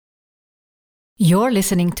You're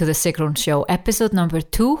listening to The Sigrun Show, episode number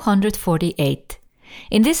 248.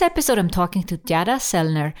 In this episode, I'm talking to Jadah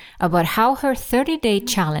Sellner about how her 30-day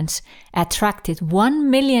challenge attracted 1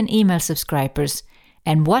 million email subscribers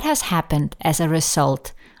and what has happened as a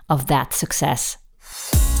result of that success.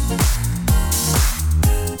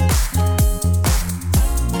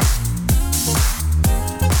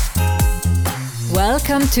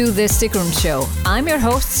 Welcome to The Sigrun Show. I'm your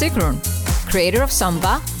host, Sigrun, creator of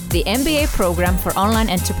Samba, the MBA program for online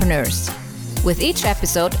entrepreneurs. With each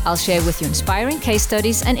episode, I'll share with you inspiring case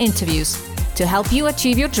studies and interviews to help you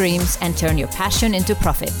achieve your dreams and turn your passion into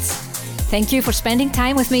profits. Thank you for spending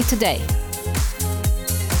time with me today.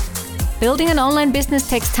 Building an online business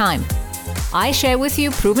takes time. I share with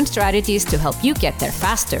you proven strategies to help you get there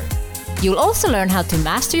faster. You'll also learn how to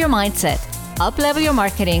master your mindset, up-level your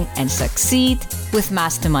marketing, and succeed with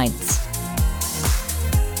masterminds.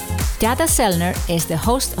 Jadah Sellner is the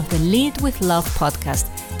host of the Lead with Love podcast,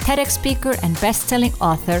 TEDx speaker and best-selling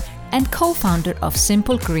author and co-founder of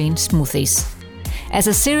Simple Green Smoothies. As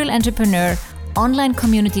a serial entrepreneur, online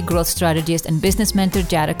community growth strategist and business mentor,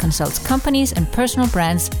 Jadah consults companies and personal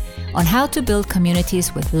brands on how to build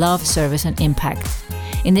communities with love, service, and impact.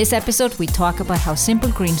 In this episode, we talk about how Simple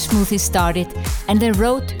Green Smoothies started and the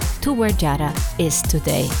road to where Jadah is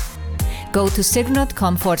today. Go to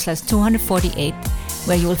sigrun.com/248,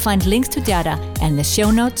 where you will find links to Jadah and the show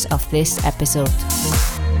notes of this episode.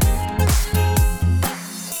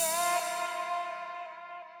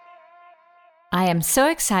 I am so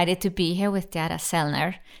excited to be here with Jadah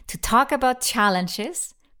Sellner to talk about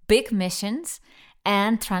challenges, big missions,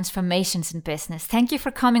 and transformations in business. Thank you for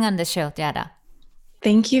coming on the show, Jadah.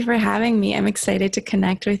 Thank you for having me. I'm excited to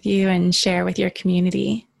connect with you and share with your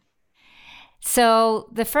community. So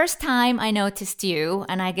the first time I noticed you,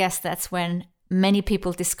 and I guess that's when many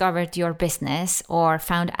people discovered your business or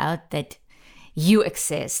found out that you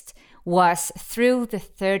exist, was through the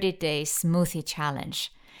 30-day smoothie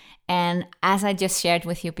challenge. And as I just shared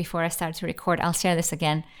with you before I started to record, I'll share this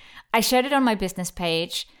again. I shared it on my business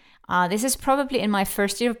page. This is probably in my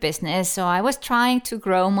first year of business, so I was trying to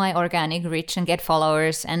grow my organic reach and get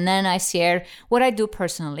followers. And then I share what I do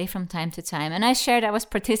personally from time to time. And I shared I was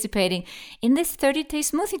participating in this 30-day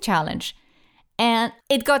smoothie challenge. And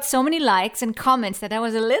it got so many likes and comments that I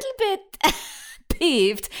was a little bit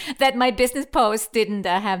peeved that my business post didn't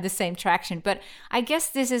have the same traction. But I guess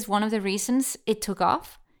this is one of the reasons it took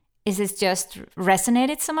off. Is it just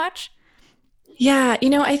resonated so much? Yeah,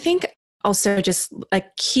 I think also just a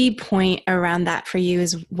key point around that for you,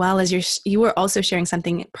 as well as you were also sharing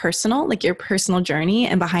something personal, like your personal journey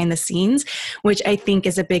and behind the scenes, which I think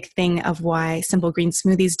is a big thing of why Simple Green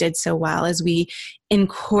Smoothies did so well, as we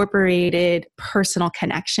incorporated personal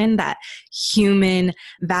connection, that human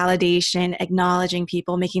validation, acknowledging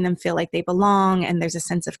people, making them feel like they belong, and there's a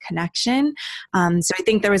sense of connection. So I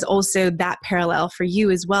think there was also that parallel for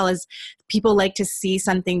you, as well as people like to see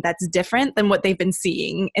something that's different than what they've been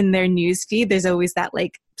seeing in their news feed. There's always that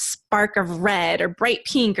like spark of red or bright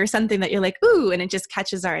pink or something that you're like, ooh, and it just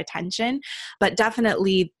catches our attention. But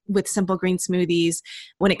definitely with Simple Green Smoothies,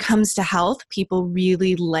 when it comes to health, people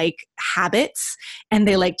really like habits and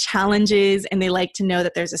they like challenges, and they like to know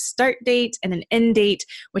that there's a start date and an end date,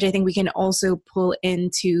 which I think we can also pull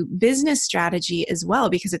into business strategy as well,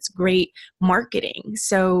 because it's great marketing.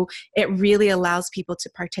 So it really allows people to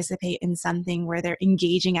participate in something where they're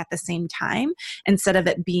engaging at the same time, instead of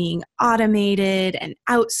it being automated and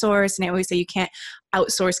outsourced. And I always say you can't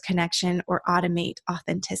outsource connection or automate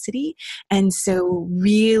authenticity. And so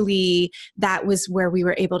really that was where we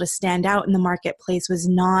were able to stand out in the marketplace, was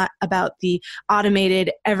not about the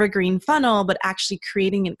automated evergreen funnel, but actually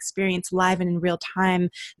creating an experience live and in real time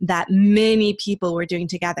that many people were doing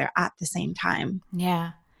together at the same time.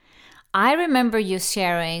 Yeah. I remember you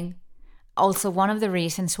sharing also one of the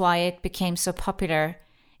reasons why it became so popular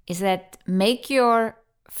is that make your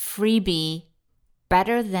freebie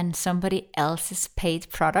better than somebody else's paid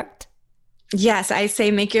product. Yes, I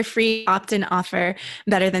say make your free opt-in offer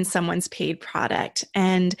better than someone's paid product.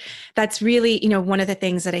 And that's really, one of the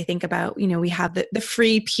things that I think about. We have the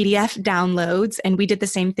free PDF downloads, and we did the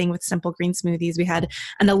same thing with Simple Green Smoothies. We had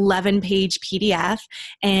an 11-page PDF,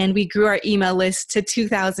 and we grew our email list to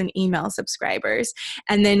 2,000 email subscribers.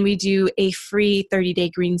 And then we do a free 30-day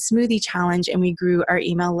green smoothie challenge, and we grew our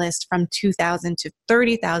email list from 2,000 to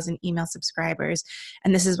 30,000 email subscribers.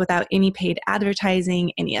 And this is without any paid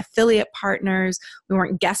advertising, any affiliate partners. We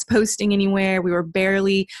weren't guest posting anywhere. We were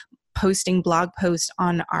barely posting blog posts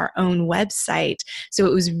on our own website. So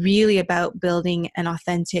it was really about building an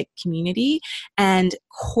authentic community and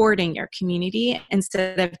courting your community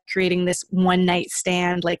instead of creating this one night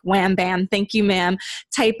stand, like wham, bam, thank you, ma'am,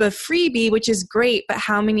 type of freebie, which is great. But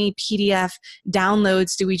how many PDF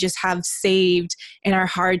downloads do we just have saved in our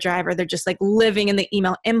hard drive, or they're just like living in the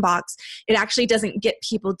email inbox? It actually doesn't get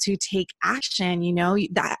people to take action.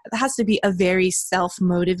 That has to be a very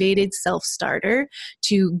self-motivated self-starter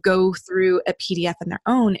to go through a PDF on their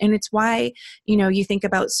own. And it's why, you think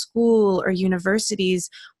about school or universities,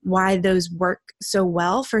 why those work so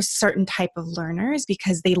well for certain type of learners,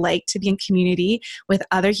 because they like to be in community with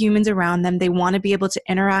other humans around them. They want to be able to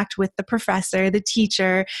interact with the professor, the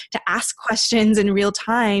teacher, to ask questions in real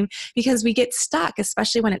time, because we get stuck,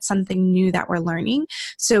 especially when it's something new that we're learning.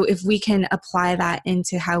 So if we can apply that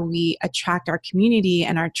into how we attract our community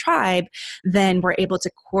and our tribe, then we're able to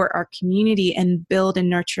court our community and build and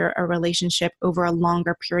nurture a relationship over a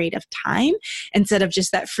longer period of time, instead of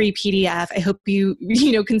just that free PDF. I hope you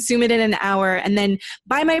consume it in an hour and then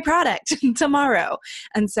buy my product tomorrow.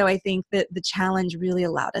 And so I think that the challenge really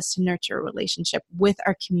allowed us to nurture a relationship with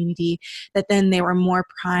our community that then they were more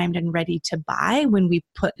primed and ready to buy when we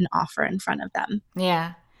put an offer in front of them.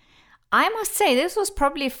 Yeah. I must say, this was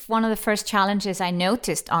probably one of the first challenges I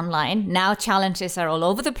noticed online. Now challenges are all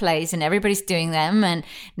over the place and everybody's doing them. And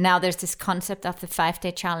now there's this concept of the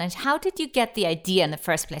 5-day challenge. How did you get the idea in the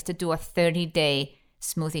first place to do a 30-day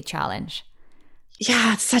smoothie challenge?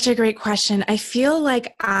 Yeah, it's such a great question. I feel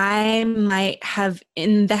like I might have,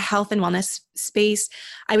 in the health and wellness space,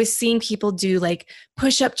 I was seeing people do like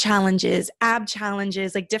push-up challenges, ab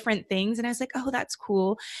challenges, like different things. And I was like, oh, that's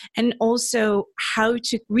cool. And also how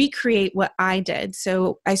to recreate what I did.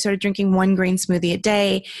 So I started drinking 1 green smoothie a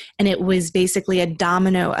day, and it was basically a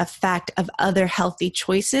domino effect of other healthy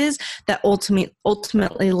choices that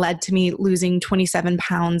ultimately led to me losing 27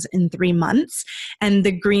 pounds in 3 months. And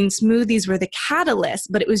the green smoothies were the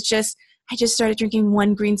catalyst, but I just started drinking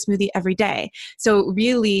 1 green smoothie every day. So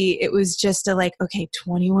really it was just okay,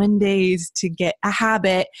 21 days to get a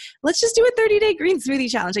habit. Let's just do a 30-day green smoothie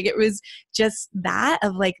challenge. Like, it was just that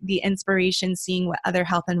of like the inspiration, seeing what other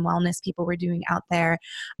health and wellness people were doing out there.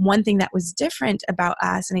 One thing that was different about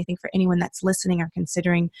us, and I think for anyone that's listening or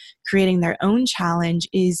considering creating their own challenge,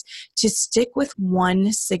 is to stick with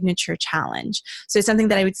one signature challenge. So something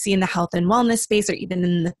that I would see in the health and wellness space, or even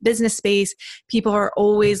in the business space, people are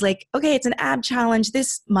always like, okay, it's an ab challenge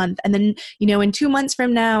this month. And then, in 2 months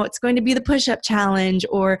from now, it's going to be the push-up challenge,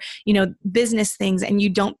 or, business things. And you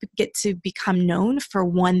don't get to become known for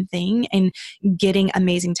one thing and getting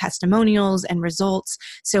amazing testimonials and results.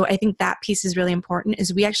 So I think that piece is really important,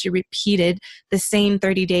 is we actually repeated the same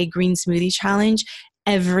 30-day green smoothie challenge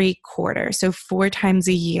every quarter. So 4 times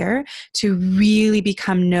a year, to really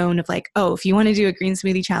become known of like, oh, if you want to do a green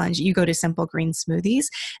smoothie challenge, you go to Simple Green Smoothies.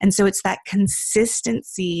 And so it's that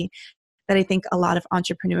consistency that I think a lot of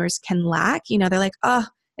entrepreneurs can lack. They're like, oh,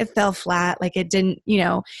 it fell flat. Like it didn't,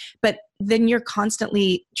 but then you're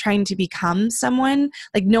constantly trying to become someone.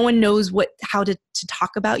 Like no one knows how to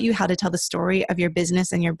talk about you, how to tell the story of your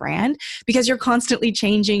business and your brand, because you're constantly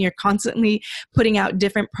changing, you're constantly putting out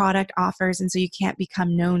different product offers. And so you can't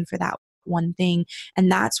become known for that one thing.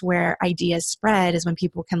 And that's where ideas spread, is when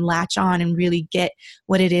people can latch on and really get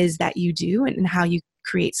what it is that you do and how you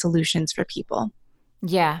create solutions for people.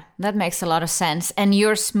 Yeah, that makes a lot of sense. And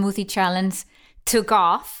your smoothie challenge took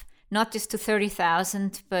off, not just to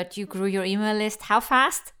 30,000, but you grew your email list. How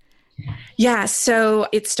fast? Yeah, so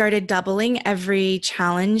it started doubling every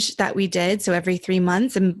challenge that we did, so every 3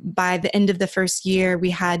 months. And by the end of the first year, we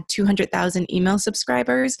had 200,000 email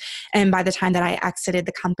subscribers. And by the time that I exited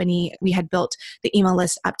the company, we had built the email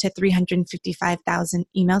list up to 355,000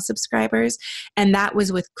 email subscribers. And that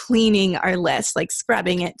was with cleaning our list, like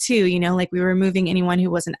scrubbing it too, like we were removing anyone who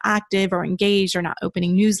wasn't active or engaged or not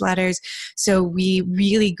opening newsletters. So we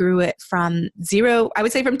really grew it from zero, I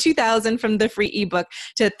would say from 2,000 from the free ebook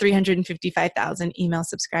to 355,000 email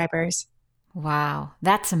subscribers. Wow,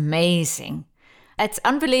 that's amazing. It's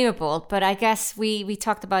unbelievable, but I guess we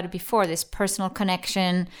talked about it before, this personal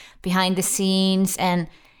connection behind the scenes. And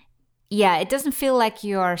yeah, it doesn't feel like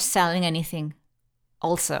you're selling anything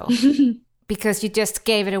also, because you just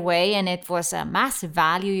gave it away and it was a massive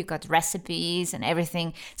value. You got recipes and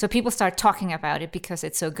everything. So people start talking about it because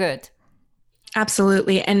it's so good.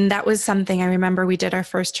 Absolutely. And that was something I remember. We did our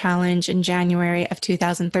first challenge in January of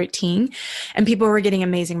 2013, and people were getting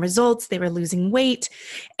amazing results. They were losing weight,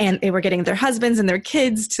 and they were getting their husbands and their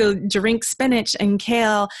kids to drink spinach and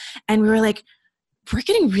kale. And we were like, we're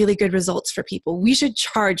getting really good results for people. We should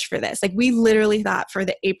charge for this. Like, we literally thought for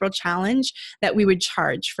the April challenge that we would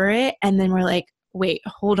charge for it. And then we're like, wait,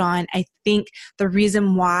 hold on. I think the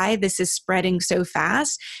reason why this is spreading so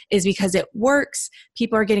fast is because it works.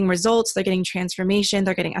 People are getting results. They're getting transformation.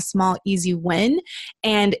 They're getting a small, easy win,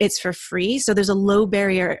 and it's for free. So there's a low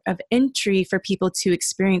barrier of entry for people to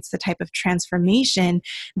experience the type of transformation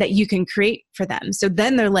that you can create for them. So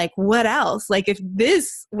then they're like, what else? Like, if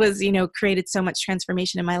this was, created so much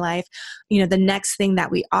transformation in my life, the next thing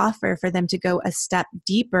that we offer for them to go a step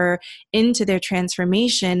deeper into their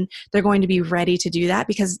transformation, they're going to be ready to do that,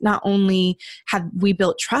 because not only have we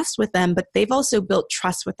built trust with them, but they've also built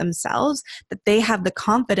trust with themselves, that they have the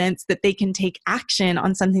confidence that they can take action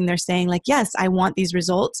on something they're saying, like, yes, I want these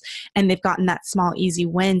results, and they've gotten that small, easy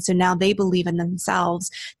win. So now they believe in themselves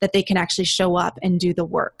that they can actually show up and do the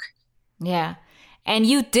work. Yeah. And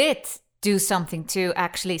you did do something to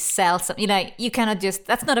actually sell something. You cannot just,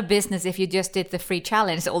 that's not a business if you just did the free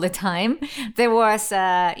challenge all the time. There was,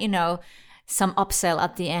 some upsell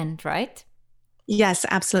at the end, right? Yes,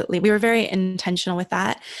 absolutely. We were very intentional with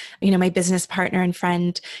that. My business partner and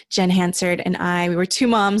friend, Jen Hansard, and we were two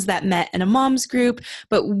moms that met in a mom's group.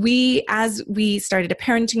 But as we started a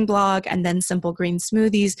parenting blog and then Simple Green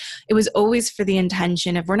Smoothies, it was always for the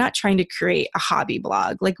intention of, we're not trying to create a hobby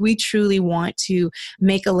blog. Like, we truly want to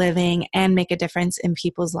make a living and make a difference in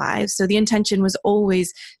people's lives. So the intention was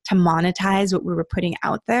always to monetize what we were putting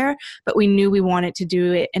out there, but we knew we wanted to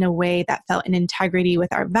do it in a way that felt in integrity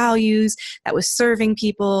with our values, that was serving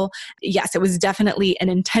people. Yes, it was definitely an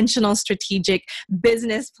intentional, strategic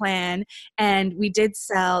business plan. And we did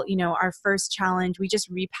sell, our first challenge. We just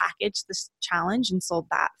repackaged this challenge and sold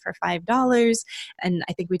that for $5. And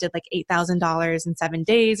I think we did like $8,000 in 7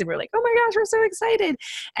 days. And we're like, oh my gosh, we're so excited.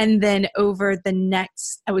 And then over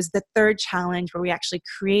it was the third challenge where we actually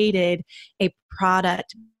created a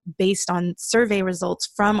product based on survey results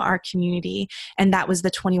from our community. And that was the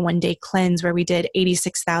 21-day cleanse, where we did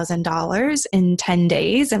 $86,000 in 10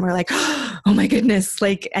 days. And we're like, oh my goodness.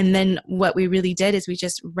 And then what we really did is we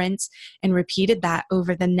just rinsed and repeated that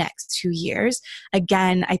over the next 2 years.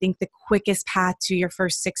 Again, I think the quickest path to your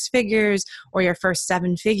first 6 figures or your first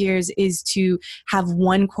 7 figures is to have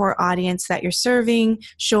one core audience that you're serving,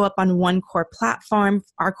 show up on one core platform.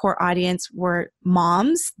 Our core audience were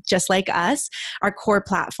moms, just like us. Our core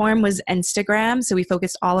platform was Instagram. So we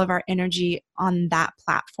focused all of our energy on that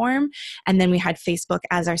platform. And then we had Facebook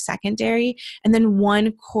as our secondary. And then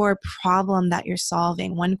one core problem that you're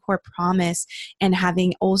solving, one core promise, and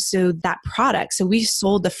having also that product. So we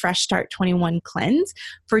sold the Fresh Start 21 Cleanse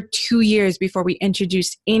for 2 years before we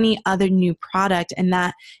introduced any other new product. And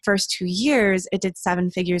that first 2 years, it did 7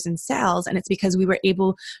 figures in sales. And it's because we were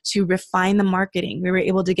able to refine the marketing. We were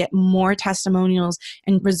able to get more testimonials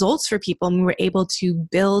and results for people. And we were able to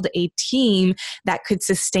build a team that could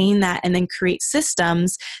sustain that and then create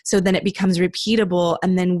systems. So then it becomes repeatable.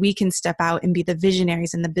 And then we can step out and be the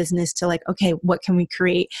visionaries in the business to like, okay, what can we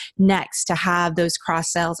create next to have those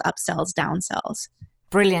cross sells, upsells, downsells?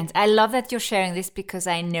 Brilliant. I love that you're sharing this, because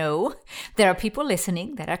I know there are people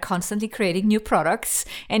listening that are constantly creating new products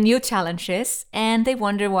and new challenges, and they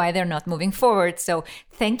wonder why they're not moving forward. So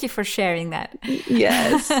thank you for sharing that.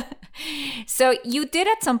 Yes. So you did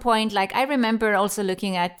at some point, like I remember also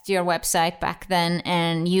looking at your website back then,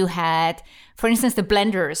 and you had, for instance, the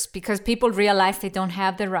blenders, because people realized they don't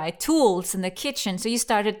have the right tools in the kitchen. So you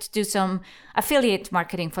started to do some affiliate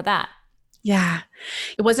marketing for that. Yeah,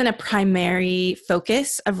 it wasn't a primary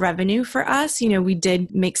focus of revenue for us. We did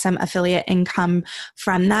make some affiliate income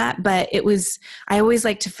from that, but I always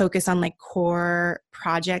like to focus on like core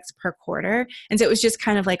projects per quarter. And so it was just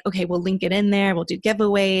kind of like, okay, we'll link it in there. We'll do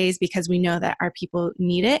giveaways because we know that our people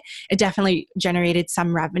need it. It definitely generated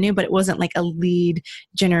some revenue, but it wasn't like a lead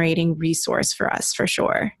generating resource for us, for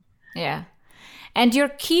sure. Yeah. And your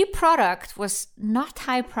key product was not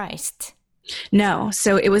high priced. No.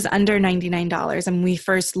 So it was under $99. And when we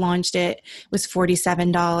first launched it, it was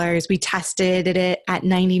 $47. We tested it at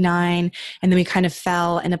 $99. And then we kind of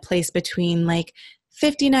fell in a place between like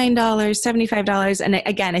 $59, $75. And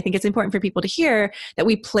again, I think it's important for people to hear that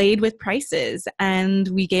we played with prices and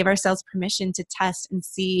we gave ourselves permission to test and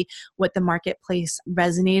see what the marketplace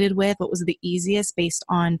resonated with, what was the easiest based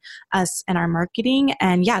on us and our marketing.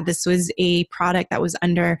 And yeah, this was a product that was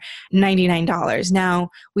under $99. Now,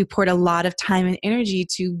 we poured a lot of time and energy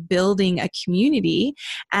to building a community.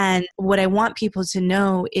 And what I want people to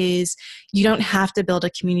know is you don't have to build a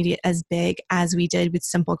community as big as we did with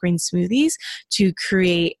Simple Green Smoothies to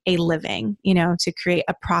create a living, to create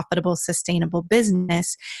a profitable, sustainable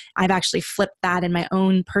business. I've actually flipped that in my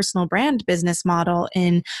own personal brand business model.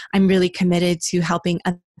 And I'm really committed to helping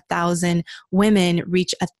 1,000 women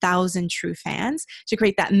reach 1,000 true fans to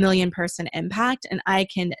create that million-person impact. And I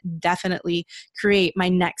can definitely create my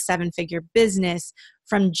next 7-figure business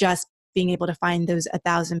from just being able to find those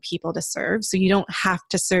 1,000 people to serve. So you don't have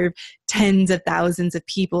to serve tens of thousands of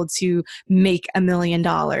people to make $1 million.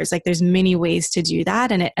 Like, there's many ways to do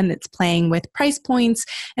that. And it's playing with price points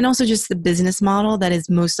and also just the business model that is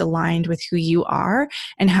most aligned with who you are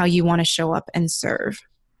and how you want to show up and serve.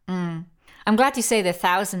 Mm. I'm glad you say the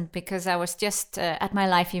 1,000, because I was just at my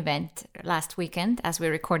live event last weekend as we're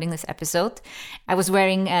recording this episode. I was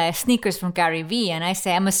wearing sneakers from Gary Vee, and I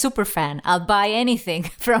say I'm a super fan. I'll buy anything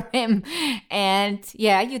from him. And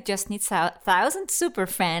yeah, you just need 1,000 super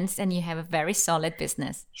fans and you have a very solid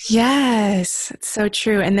business. Yes, it's so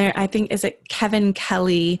true. And there, I think, is it Kevin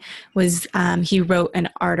Kelly was, he wrote an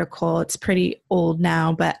article. It's pretty old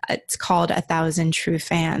now, but it's called 1,000 True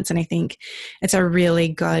Fans. And I think it's a really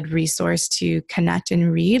good resource to connect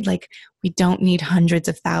and read. Like, we don't need hundreds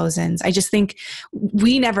of thousands. I just think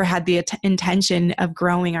we never had the intention of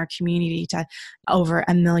growing our community to over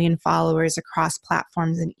 1 million followers across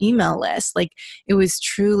platforms and email lists. Like, it was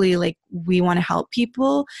truly like, we want to help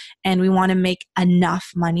people and we want to make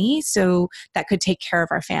enough money so that could take care of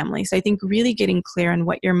our family. So I think really getting clear on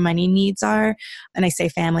what your money needs are. And I say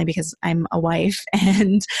family because I'm a wife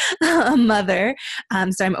and a mother.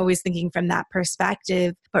 So I'm always thinking from that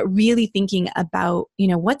perspective, but really thinking about,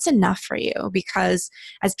 what's enough for you, because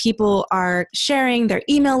as people are sharing their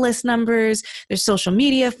email list numbers, their social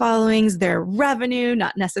media followings, their revenue,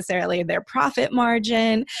 not necessarily their profit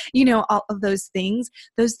margin, all of those things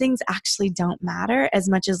actually don't matter as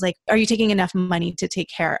much as, like, are you taking enough money to take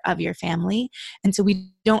care of your family? And so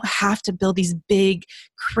we don't have to build these big,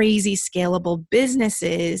 crazy, scalable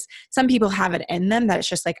businesses. Some people have it in them that it's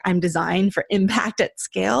just like, I'm designed for impact at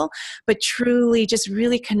scale, but truly just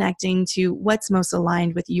really connecting to what's most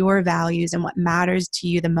aligned with your values and what matters to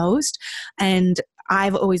you the most. And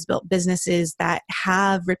I've always built businesses that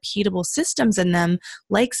have repeatable systems in them,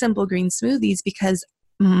 like Simple Green Smoothies, because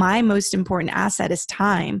my most important asset is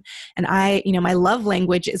time. And my love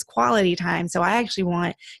language is quality time. So I actually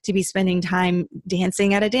want to be spending time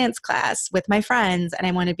dancing at a dance class with my friends. And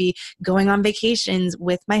I want to be going on vacations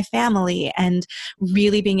with my family, and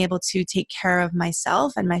really being able to take care of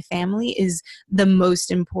myself and my family is the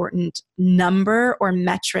most important number or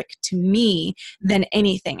metric to me than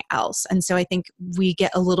anything else. And so I think we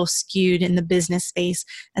get a little skewed in the business space,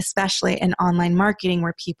 especially in online marketing,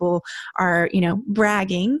 where people are,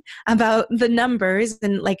 bragging about the numbers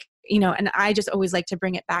and and I just always like to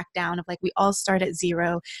bring it back down of, like, we all start at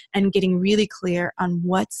zero and getting really clear on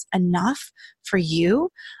what's enough for you.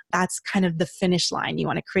 That's kind of the finish line you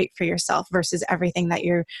want to create for yourself, versus everything that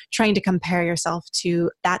you're trying to compare yourself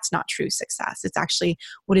to. That's not true success. It's actually,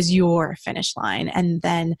 what is your finish line, and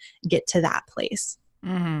then get to that place.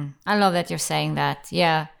 Mm-hmm. I love that you're saying that.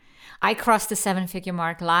 Yeah. I crossed the 7-figure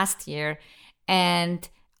mark last year, and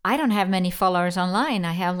I don't have many followers online.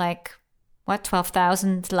 I have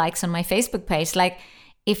 12,000 likes on my Facebook page. Like,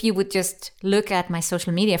 if you would just look at my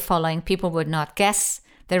social media following, people would not guess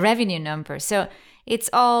the revenue number. So it's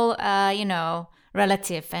all,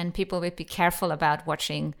 relative, and people would be careful about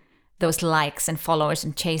watching those likes and followers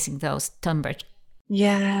and chasing those numbers.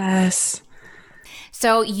 Yes.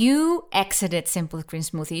 So you exited Simple Green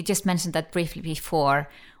Smoothie. You just mentioned that briefly before.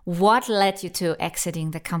 What led you to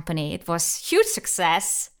exiting the company? It was huge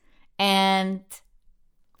success. And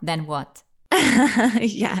then what?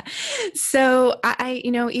 Yeah. So I,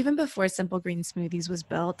 even before Simple Green Smoothies was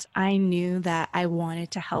built, I knew that I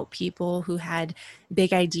wanted to help people who had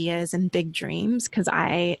big ideas and big dreams, because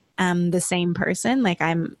I am the same person. Like,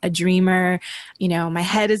 I'm a dreamer, my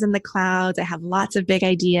head is in the clouds. I have lots of big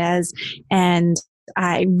ideas. And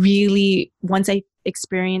I really, once I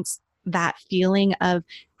experienced that feeling of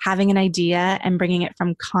having an idea and bringing it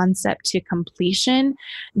from concept to completion,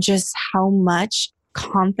 just how much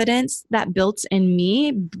confidence that built in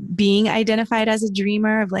me, being identified as a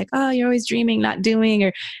dreamer of, like, oh, you're always dreaming, not doing,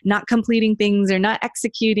 or not completing things, or not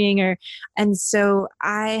executing, and so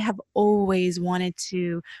I have always wanted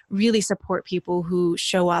to really support people who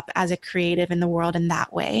show up as a creative in the world in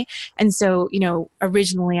that way. And so,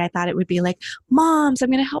 originally I thought it would be like, moms, I'm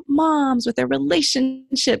going to help moms with their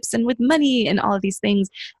relationships and with money and all of these things.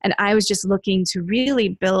 And I was just looking to really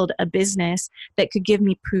build a business that could give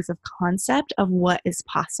me proof of concept of what what is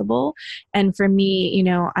possible. And for me,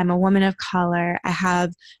 I'm a woman of color. I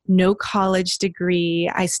have no college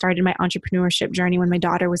degree. I started my entrepreneurship journey when my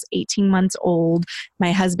daughter was 18 months old.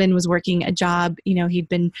 My husband was working a job, he'd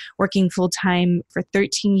been working full time for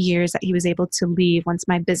 13 years that he was able to leave once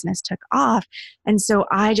my business took off. And so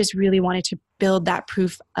I just really wanted to build that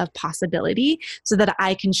proof of possibility so that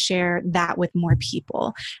I can share that with more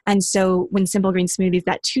people. And so when Simple Green Smoothies,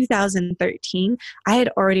 that 2013, I had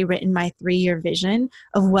already written my 3-year vision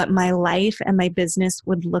of what my life and my business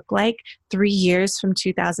would look like 3 years from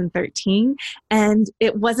 2013. And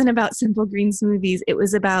it wasn't about Simple Green Smoothies. It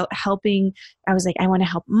was about helping. I was like, I want to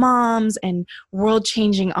help moms and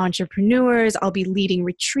world-changing entrepreneurs. I'll be leading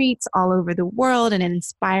retreats all over the world and in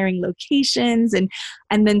inspiring locations. And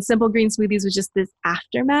then Simple Green Smoothies was just this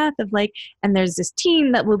aftermath of like, and there's this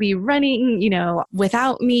team that will be running,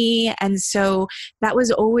 without me. And so that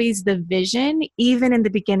was always the vision, even in the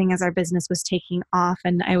beginning as our business was taking off.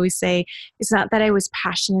 And I always say, it's not that I was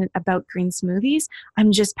passionate about green smoothies.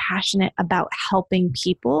 I'm just passionate about helping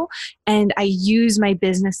people. And I use my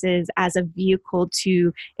businesses as a vehicle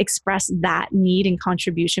to express that need and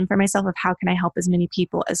contribution for myself of how can I help as many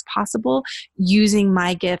people as possible using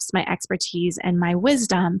my gifts, my expertise, and my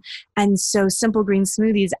wisdom. And so Simple Green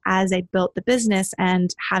Smoothies, as I built the business and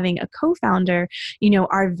having a co-founder,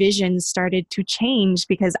 our vision started to change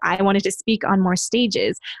because I wanted to speak on more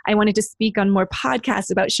stages. I wanted to speak on more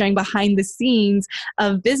podcasts about sharing behind the scenes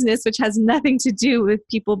of business, which has nothing to do with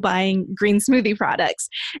people buying green smoothie products.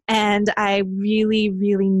 And I really,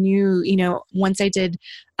 really knew, once I did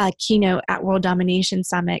a keynote at World Domination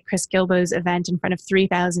Summit, Chris Gilbo's event in front of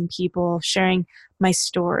 3,000 people, sharing my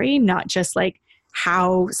story, not just like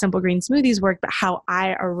how Simple Green Smoothies work, but how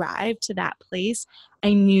I arrived to that place.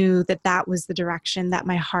 I knew that that was the direction that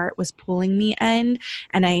my heart was pulling me in.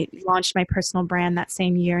 And I launched my personal brand that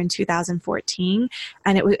same year in 2014.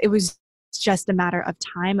 And it was just a matter of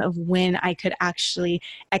time of when I could actually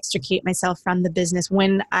extricate myself from the business,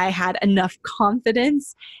 when I had enough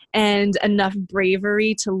confidence and enough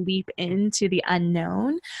bravery to leap into the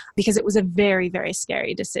unknown, because it was a very, very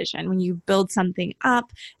scary decision when you build something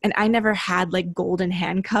up. And I never had like golden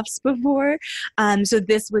handcuffs before. So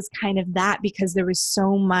this was kind of that, because there was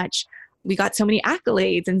so much. We got so many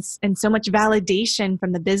accolades and so much validation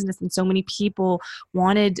from the business, and so many people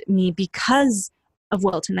wanted me because of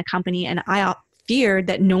Wilton, the company. And I feared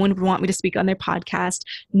that no one would want me to speak on their podcast.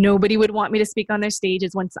 Nobody would want me to speak on their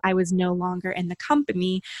stages once I was no longer in the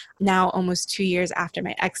company. Now, almost 2 years after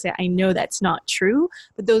my exit, I know that's not true,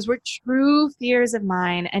 but those were true fears of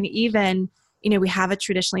mine. And even, we have a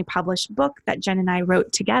traditionally published book that Jen and I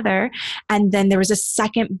wrote together. And then there was a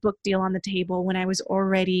second book deal on the table when I was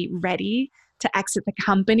already ready to exit the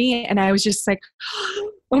company. And I was just like,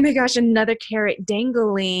 oh my gosh, another carrot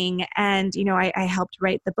dangling. And, I helped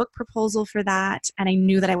write the book proposal for that. And I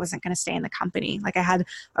knew that I wasn't going to stay in the company. Like, I had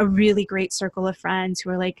a really great circle of friends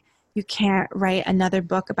who were like, you can't write another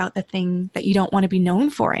book about the thing that you don't want to be known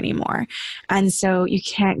for anymore. And so you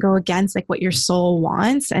can't go against like what your soul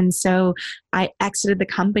wants. And so I exited the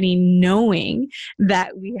company knowing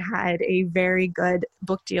that we had a very good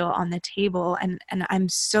book deal on the table. And I'm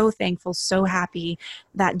so thankful, so happy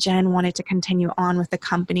that Jen wanted to continue on with the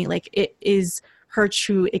company. Like, it is her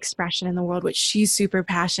true expression in the world, which she's super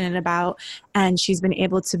passionate about. And she's been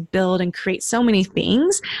able to build and create so many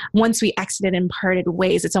things. Once we exited and parted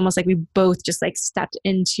ways, it's almost like we both just like stepped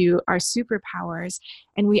into our superpowers,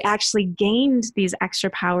 and we actually gained these extra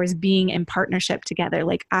powers being in partnership together.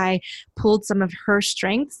 Like, I pulled some of her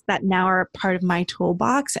strengths that now are part of my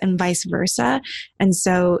toolbox and vice versa. And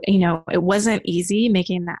so, it wasn't easy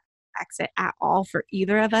making that exit at all for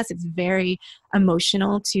either of us. It's very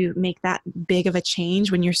emotional to make that big of a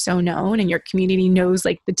change when you're so known and your community knows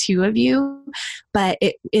like the two of you, but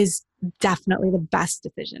it is definitely the best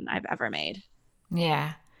decision I've ever made.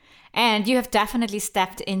 Yeah. And you have definitely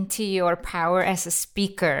stepped into your power as a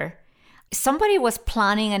speaker. Somebody was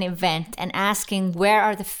planning an event and asking, where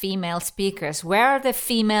are the female speakers? Where are the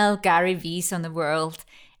female Gary V's on the world?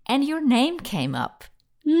 And your name came up.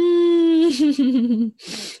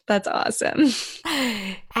 That's awesome.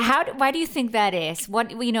 Why do you think that is?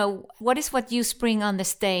 What is what you bring on the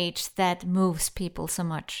stage that moves people so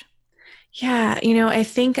much? Yeah, I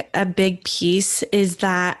think a big piece is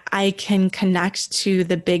that I can connect to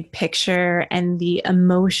the big picture and the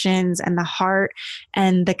emotions and the heart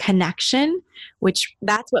and the connection, which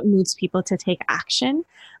that's what moves people to take action.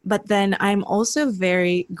 But then I'm also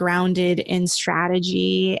very grounded in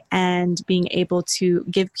strategy and being able to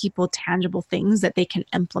give people tangible things that they can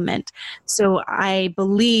implement. So I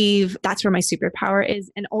believe that's where my superpower is.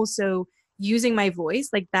 And also using my voice,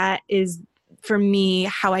 like that is for me,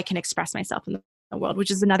 how I can express myself in the world,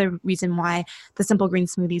 which is another reason why the Simple Green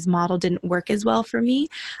Smoothies model didn't work as well for me,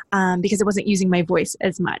 because it wasn't using my voice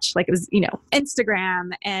as much. Like it was,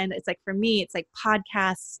 Instagram. And it's like, for me, it's like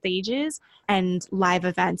podcast stages and live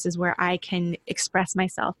events is where I can express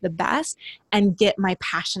myself the best and get my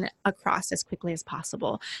passion across as quickly as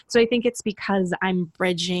possible. So I think it's because I'm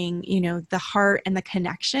bridging, the heart and the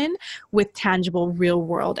connection with tangible real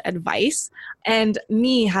world advice, and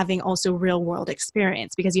me having also real world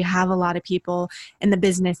experience, because you have a lot of people in the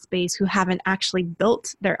business space who haven't actually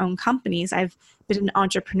built their own companies. I've been an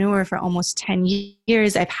entrepreneur for almost 10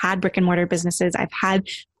 years. I've had brick and mortar businesses. I've had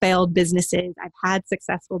failed businesses. I've had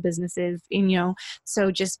successful businesses.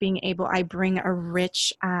 So just being able, I bring a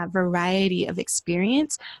rich variety of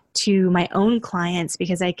experience to my own clients,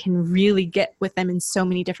 because I can really get with them in so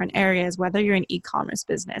many different areas, whether you're an e-commerce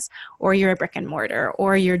business or you're a brick and mortar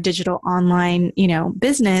or you're digital online,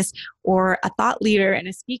 business, or a thought leader and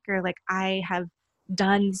a speaker. Like, I have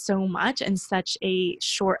done so much in such a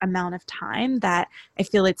short amount of time that I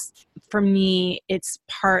feel for me, it's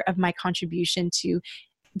part of my contribution to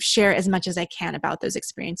share as much as I can about those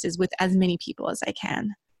experiences with as many people as I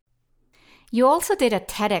can. You also did a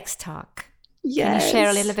TEDx talk. Yes. Can you share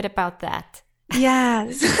a little bit about that?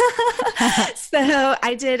 Yes. So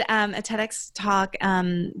I did a TEDx talk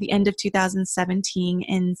the end of 2017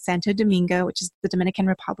 in Santo Domingo, which is the Dominican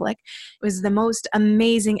Republic. It was the most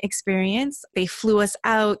amazing experience. They flew us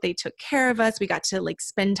out. They took care of us. We got to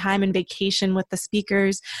spend time and vacation with the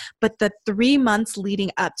speakers. But the 3 months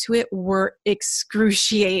leading up to it were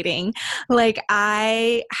excruciating.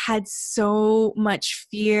 I had so much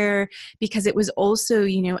fear, because it was also,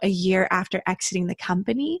 a year after exiting the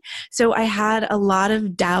company. So I had a lot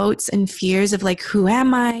of doubts and fears of who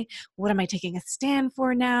am I? What am I taking a stand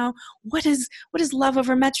for now? What does love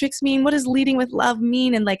over metrics mean? What does leading with love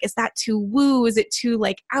mean? And is that too woo? Is it too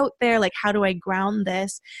out there? How do I ground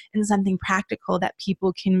this in something practical that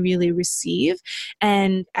people can really receive?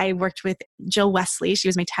 And I worked with Jill Wesley. She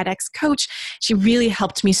was my TEDx coach. She really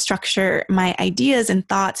helped me structure my ideas and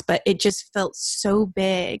thoughts, but it just felt so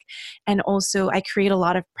big. And also I create a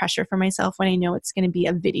lot of pressure for myself when I know it's going to be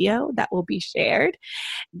a video that will be shared.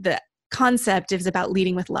 The concept is about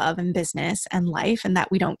leading with love and business and life, and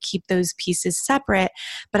that we don't keep those pieces separate.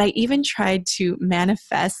 But I even tried to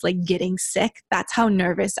manifest getting sick. That's how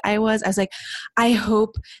nervous I was. I was like, I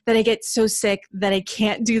hope that I get so sick that I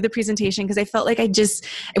can't do the presentation, because I felt like I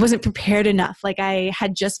wasn't prepared enough. I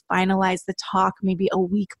had just finalized the talk maybe a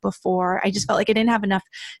week before. I just felt like I didn't have enough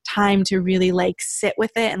time to really sit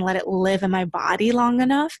with it and let it live in my body long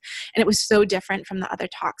enough. And it was so different from the other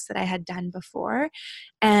talks that I had done before.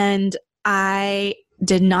 And I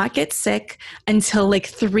did not get sick until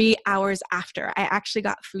 3 hours after. I actually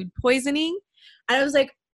got food poisoning. And I was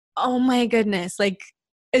like, oh my goodness.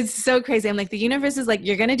 It's so crazy. I'm the universe is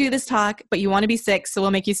you're going to do this talk, but you want to be sick. So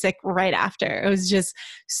we'll make you sick right after. It was just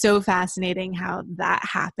so fascinating how that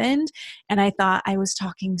happened. And I thought I was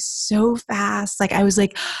talking so fast. I was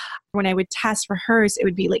when I would test rehearse, it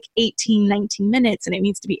would be 18, 19 minutes, and it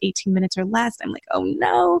needs to be 18 minutes or less. I'm like, oh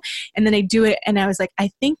no. And then I do it. And I was I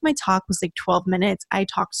think my talk was 12 minutes. I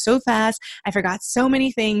talked so fast. I forgot so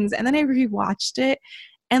many things. And then I rewatched it.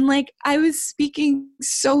 And I was speaking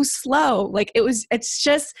so slow. It's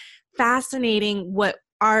just fascinating what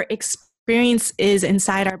our experience is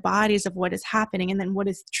inside our bodies of what is happening, and then what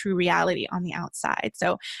is true reality on the outside.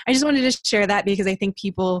 So I just wanted to share that, because I think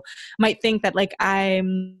people might think that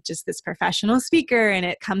I'm just this professional speaker and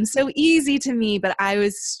it comes so easy to me, but I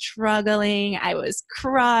was struggling. I was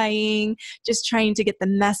crying, just trying to get the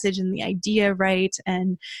message and the idea right.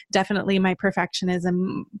 And definitely my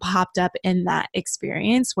perfectionism popped up in that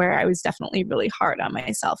experience, where I was definitely really hard on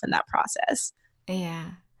myself in that process.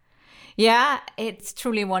 Yeah. Yeah, it's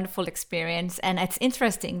truly a wonderful experience. And it's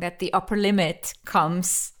interesting that the upper limit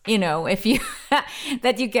comes, if you,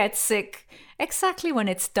 that you get sick exactly when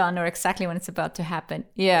it's done or exactly when it's about to happen.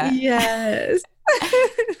 Yeah. Yes.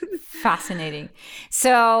 Fascinating.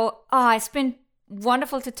 So, it's been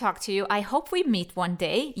wonderful to talk to you. I hope we meet one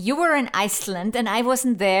day. You were in Iceland and I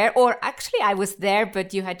wasn't there, or actually I was there,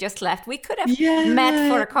 but you had just left. We could have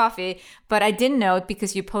met for a coffee, but I didn't know it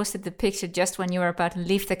because you posted the picture just when you were about to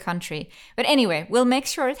leave the country. But anyway, we'll make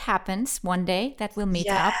sure it happens one day, that we'll meet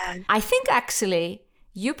up. I think actually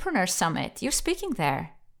Youpreneur Summit, you're speaking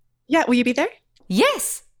there. Yeah. Will you be there?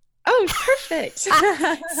 Yes. Oh, perfect.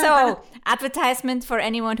 So, advertisement for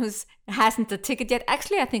anyone who hasn't a ticket yet.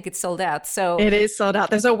 Actually, I think it's sold out. So it is sold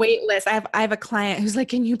out. There's a wait list. I have a client who's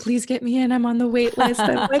can you please get me in? I'm on the wait list.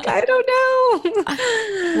 I'm I don't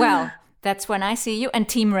know. Well, That's when I see you. And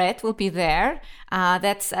Team Red will be there.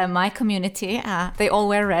 That's my community. They all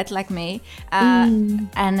wear red like me. And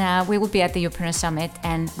we will be at the Yourpreneur Summit,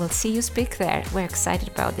 and we'll see you speak there. We're excited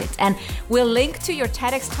about it. And we'll link to your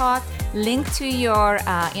TEDx talk, link to your,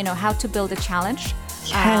 how to build a challenge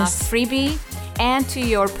freebie, and to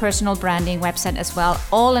your personal branding website as well.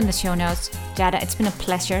 All in the show notes. Jadah, it's been a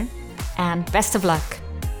pleasure, and best of luck.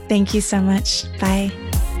 Thank you so much. Bye.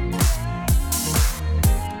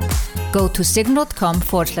 Go to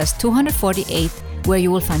sigrun.com/248, where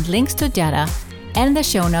you will find links to Jadah and the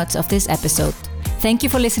show notes of this episode. Thank you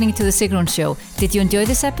for listening to The Sigrun Show. Did you enjoy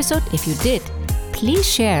this episode? If you did, please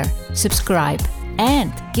share, subscribe,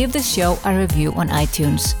 and give the show a review on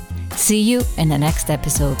iTunes. See you in the next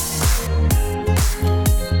episode.